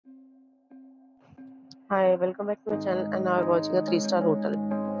Hi, welcome back to my channel and now I'm watching a 3-star hotel.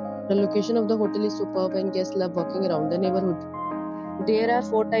 The location of the hotel is superb and guests love walking around the neighborhood. There are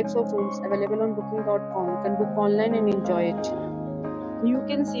 4 types of rooms available on booking.com. You can book online and enjoy it. You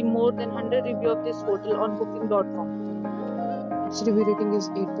can see more than 100 reviews of this hotel on booking.com. Its review rating is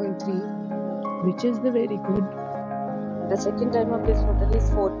 8.3, which is the very good. The check-in time of this hotel is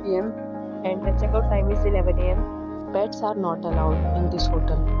 4 p.m. and the checkout time is 11 a.m. Pets are not allowed in this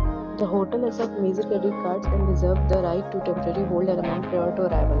hotel. The hotel accepts major credit cards and reserves the right to temporarily hold an amount prior to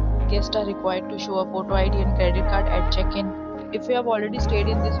arrival. Guests are required to show a photo ID and credit card at check-in. If you have already stayed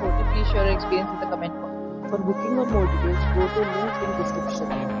in this hotel, please share your experience in the comment box. For booking or more details, go to link in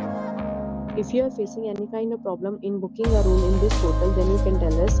description. If you are facing any kind of problem in booking a room in this hotel, then you can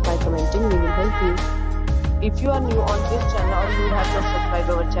tell us by commenting. We will help you. If you are new on this channel or you have not subscribed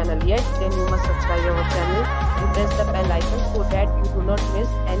our channel yet, then you must subscribe our channel and press the bell icon so that you do not miss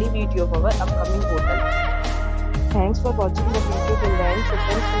any video of our upcoming hotel. Thanks for watching the video till the end. So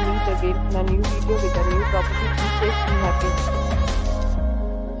friends, we meet